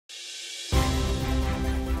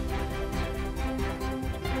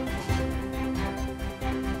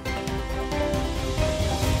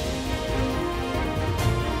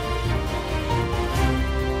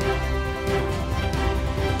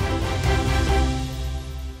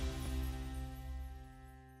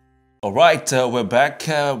All right, we're back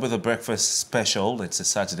with a breakfast special. It's a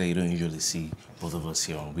Saturday. You don't usually see both of us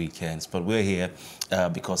here on weekends, but we're here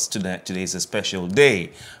because today is a special day,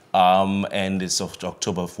 and it's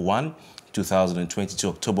October 1, 2022.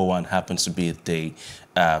 October 1 happens to be a day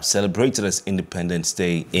celebrated as Independence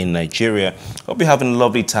Day in Nigeria. Hope you're having a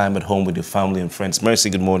lovely time at home with your family and friends. Mercy,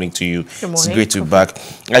 good morning to you. Good morning. It's great to be back.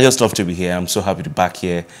 I just love to be here. I'm so happy to be back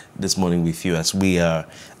here this morning with you as we are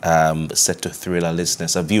set to thrill our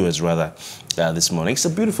listeners, our viewers rather, this morning. It's a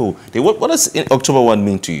beautiful day. What does October 1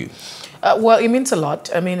 mean to you? Well, it means a lot.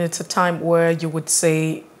 I mean, it's a time where you would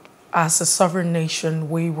say, as a sovereign nation,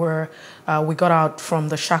 we got out from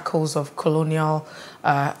the shackles of colonial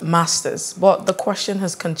masters. But the question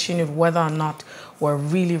has continued whether or not we're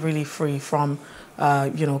really, really free from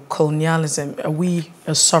colonialism. Are we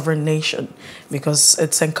a sovereign nation? Because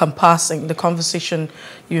it's encompassing. The conversation,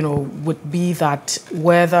 would be that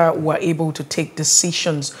whether we're able to take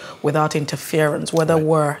decisions without interference, whether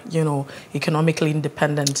we're, economically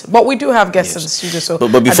independent. But we do have guests in the studio. So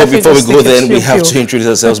but before we go then, we have to introduce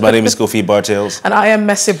ourselves. My name is Kofi Bartels. And I am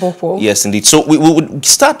Messi Bopo. Yes, indeed. So we would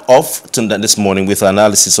start off this morning with an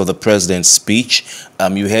analysis of the president's speech.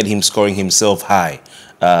 You heard him scoring himself high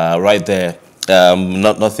right there.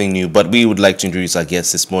 Nothing new, but we would like to introduce our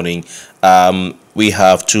guests this morning. We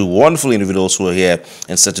have two wonderful individuals who are here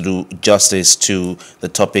and set to do justice to the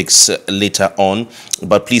topics later on.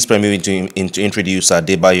 But please permit me to introduce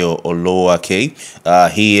Adebayo Olowo.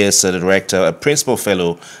 He is a director, a principal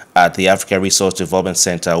fellow at the Africa Resource Development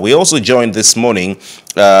Center. We also joined this morning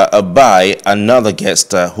by another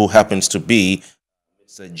guest who happens to be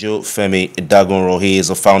Femi Dagunro. He is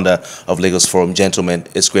a founder of Lagos Forum. Gentlemen,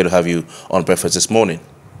 it's great to have you on breakfast this morning.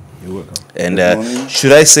 You're welcome. And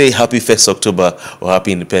should I say happy 1st October or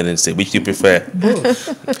happy Independence Day? Which do you prefer?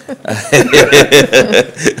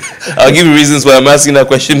 I'll give you reasons why I'm asking that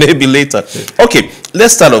question maybe later. Okay,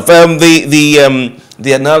 let's start off.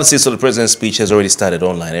 The analysis of the president's speech has already started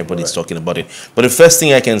online. Everybody's talking about it. But the first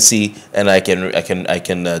thing I can see and I can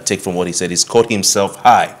take from what he said is caught himself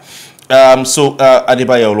high.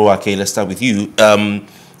 Adebayo Olowo, let's start with you.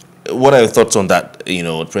 What are your thoughts on that?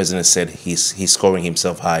 The president said he's scoring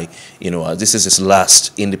himself high. This is his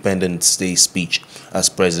last Independence Day speech as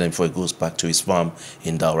president before he goes back to his farm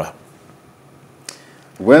in Daura.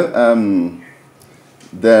 Well,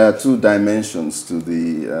 there are two dimensions to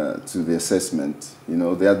the assessment.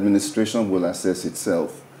 The administration will assess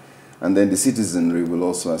itself, and then the citizenry will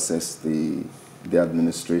also assess the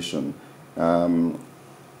administration.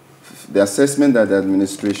 The assessment that the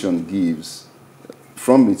administration gives,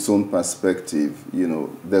 from its own perspective,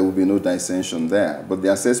 there will be no dissension there. But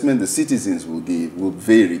the assessment the citizens will give will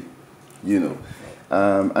vary,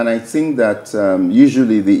 And I think that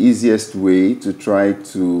usually the easiest way to try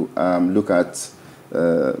to look at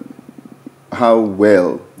how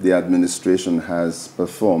well the administration has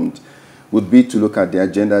performed would be to look at the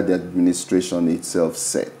agenda the administration itself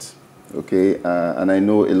set. Okay, and I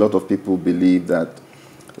know a lot of people believe that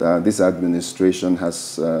this administration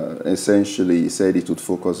has essentially said it would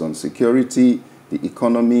focus on security, the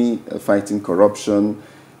economy, fighting corruption,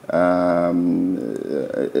 and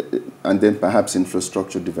then perhaps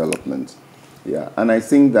infrastructure development. Yeah, and I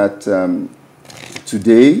think that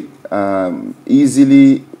today,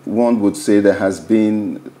 easily one would say there has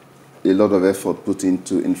been a lot of effort put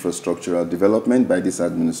into infrastructural development by this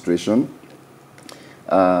administration.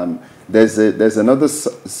 There's another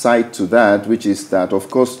side to that, which is that, of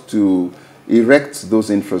course, to erect those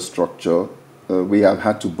infrastructure, we have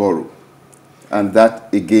had to borrow. And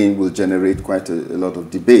that, again, will generate quite a lot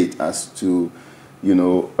of debate as to,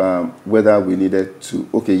 whether we needed to,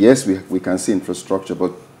 okay, yes, we can see infrastructure,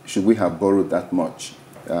 but should we have borrowed that much?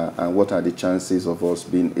 And what are the chances of us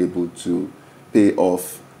being able to pay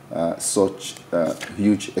off such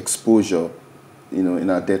huge exposure, in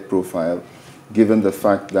our debt profile, given the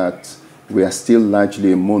fact that we are still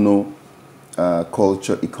largely a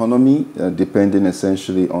mono-culture economy, depending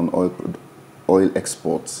essentially on oil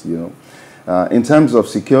exports. In terms of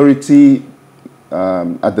security,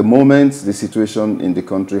 at the moment, the situation in the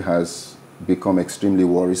country has become extremely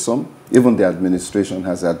worrisome. Even the administration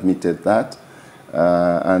has admitted that.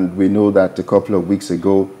 And we know that a couple of weeks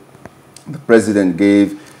ago, the president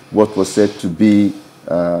gave what was said to be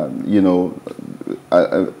a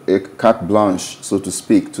carte blanche, so to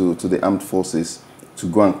speak, to the armed forces to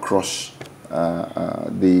go and crush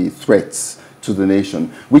the threats to the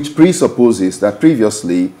nation, which presupposes that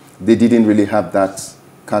previously they didn't really have that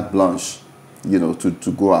carte blanche,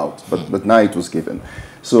 to go out, but now it was given.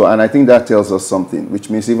 So, and I think that tells us something, which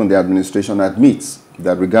means even the administration admits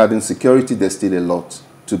that regarding security, there's still a lot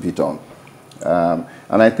to be done.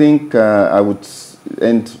 And I think I would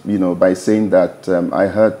end, by saying that I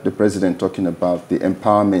heard the president talking about the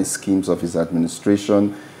empowerment schemes of his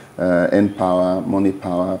administration, Empower, Money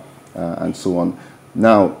Power, and so on.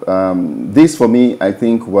 Now, these for me, I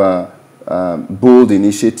think, were bold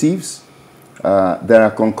initiatives. There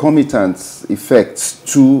are concomitant effects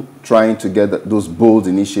to trying to get those bold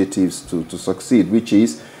initiatives to succeed, which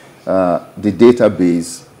is the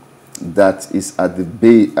database that is at the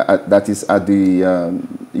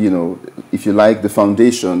if you like, the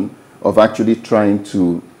foundation of actually trying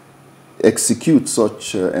to execute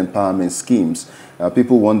such empowerment schemes.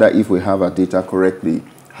 People wonder if we have our data correctly,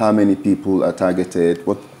 how many people are targeted,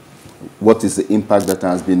 what is the impact that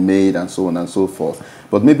has been made, and so on and so forth.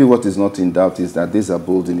 But maybe what is not in doubt is that these are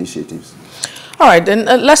bold initiatives. All right, then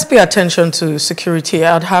let's pay attention to security.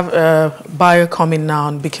 I'd have Adebayo coming now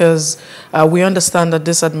because we understand that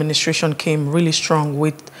this administration came really strong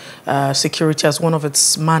with security as one of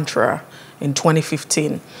its mantra in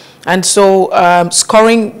 2015. And so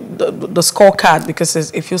scoring the scorecard, because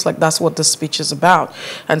it feels like that's what this speech is about.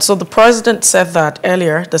 And so the president said that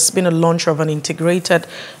earlier, there's been a launch of an integrated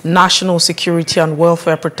national security and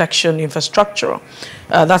welfare protection infrastructure.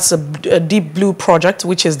 That's a deep blue project,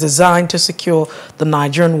 which is designed to secure the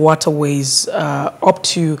Nigerian waterways up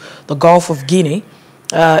to the Gulf of Guinea.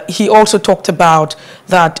 He also talked about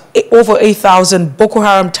that over 8,000 Boko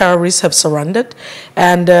Haram terrorists have surrendered.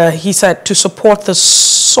 And he said to support the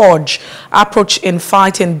surge approach in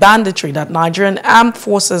fighting banditry, that Nigerian armed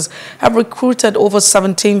forces have recruited over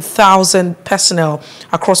 17,000 personnel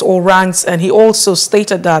across all ranks. And he also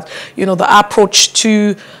stated that, the approach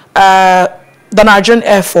to the Nigerian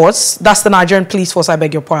Air Force, that's the Nigerian Police Force, I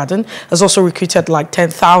beg your pardon, has also recruited like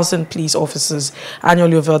 10,000 police officers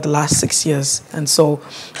annually over the last 6 years. And so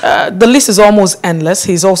the list is almost endless.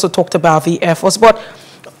 He's also talked about the Air Force. But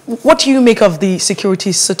what do you make of the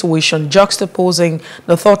security situation, juxtaposing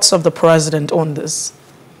the thoughts of the president on this?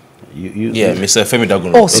 Yeah, Mr. Femi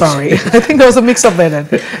Dagunro. Oh, sorry. I think there was a mix-up there then.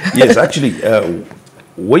 Yes, actually,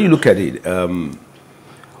 when you look at it,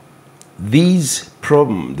 these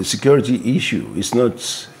problem, the security issue, is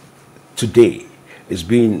not today. It's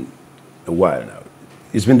been a while now.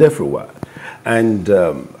 It's been there for a while. And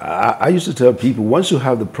I used to tell people, once you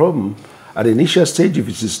have the problem, at the initial stage, if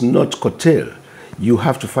it is not curtailed, you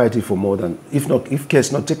have to fight it for more than, if care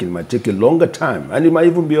is not taken, it might take a longer time. And it might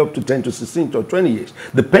even be up to 10 to 16 or 20 years,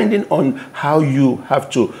 depending on how you have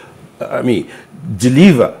to,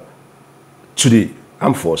 deliver to the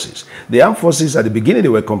armed forces. The armed forces, at the beginning, they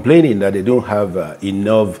were complaining that they don't have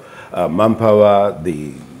enough manpower,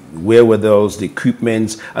 the wherewithals, the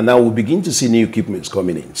equipments, and now we begin to see new equipments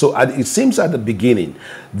coming in. So it seems at the beginning,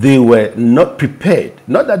 they were not prepared.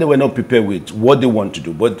 Not that they were not prepared with what they want to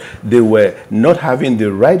do, but they were not having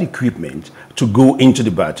the right equipment to go into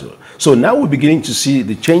the battle. So now we're beginning to see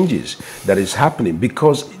the changes that is happening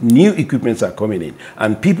because new equipments are coming in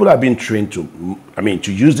and people are being trained to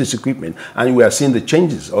use this equipment, and we are seeing the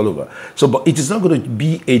changes all over. So, but it is not going to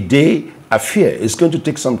be a day affair. It's going to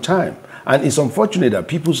take some time. And it's unfortunate that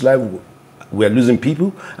people's lives, we're losing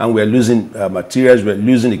people, and we're losing materials, we're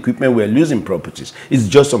losing equipment, we're losing properties. It's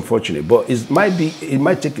just unfortunate, but it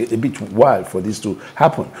might take a bit while for this to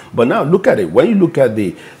happen. But now look at it. When you look at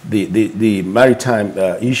the maritime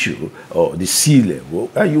issue or the sea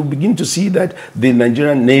level, you begin to see that the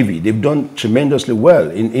Nigerian Navy, they've done tremendously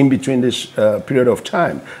well in between this period of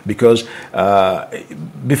time, because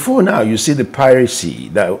before now you see the piracy,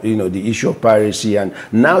 that the issue of piracy, and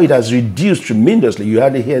now it has reduced tremendously. You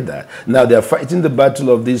hardly hear that. Now they are fighting the battle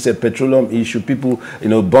of this petroleum issue, people,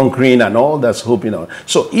 bunkering and all that's hoping on.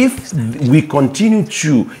 So if we continue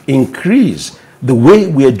to increase the way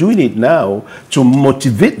we are doing it now to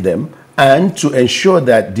motivate them and to ensure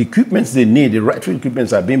that the equipments they need, the rightful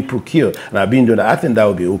equipments, are being procured and are being done, I think that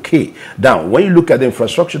will be okay. Now, when you look at the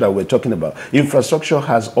infrastructure that we're talking about, infrastructure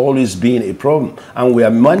has always been a problem, and we are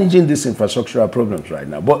managing these infrastructural problems right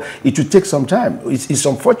now. But it will take some time. It's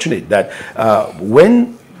unfortunate that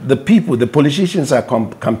when the people, the politicians are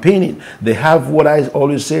campaigning, they have what I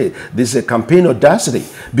always say, this is a campaign audacity,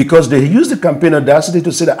 because they use the campaign audacity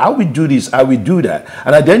to say that I will do this, I will do that.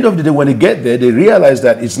 And at the end of the day, when they get there, they realize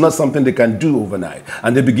that it's not something they can do overnight.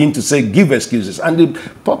 And they begin to say, give excuses. And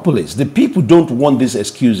the populace, the people don't want these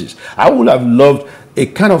excuses. I would have loved a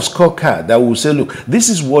kind of scorecard that will say, look, this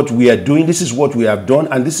is what we are doing, this is what we have done,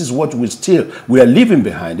 and this is what we are leaving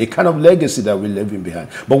behind, a kind of legacy that we're leaving behind.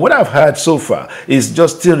 But what I've heard so far is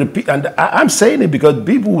just still repeat, and I'm saying it because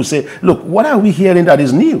people will say, look, what are we hearing that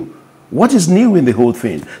is new? What is new in the whole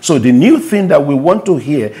thing? So the new thing that we want to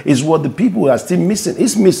hear is what the people are still missing.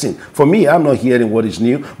 It's missing. For me, I'm not hearing what is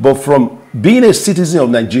new, but from being a citizen of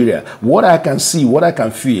Nigeria, what I can see, what I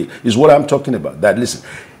can feel is what I'm talking about. That, listen,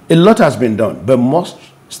 a lot has been done, but most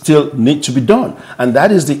still need to be done. And that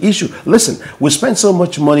is the issue. Listen, we spend so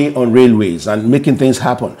much money on railways and making things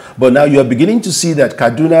happen, but now you're beginning to see that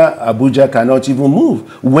Kaduna, Abuja cannot even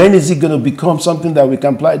move. When is it going to become something that we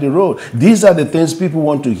can ply the road? These are the things people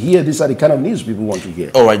want to hear. These are the kind of news people want to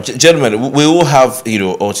hear. All right, gentlemen, we will have,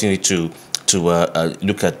 opportunity to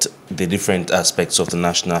look at the different aspects of the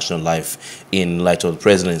national life in light of the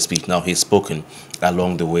president's speech. Now, he's spoken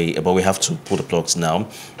along the way, but we have to pull the plugs now.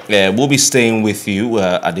 We'll be staying with you,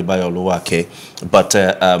 Adebayo, Olowo, but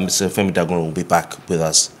Mr. Femi Dagunro will be back with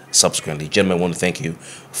us subsequently. Gentlemen, I want to thank you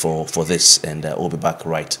for this, and we'll be back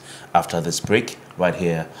right after this break, right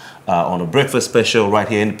here on a breakfast special, right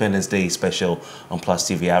here, Independence Day special on Plus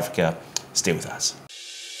TV Africa. Stay with us.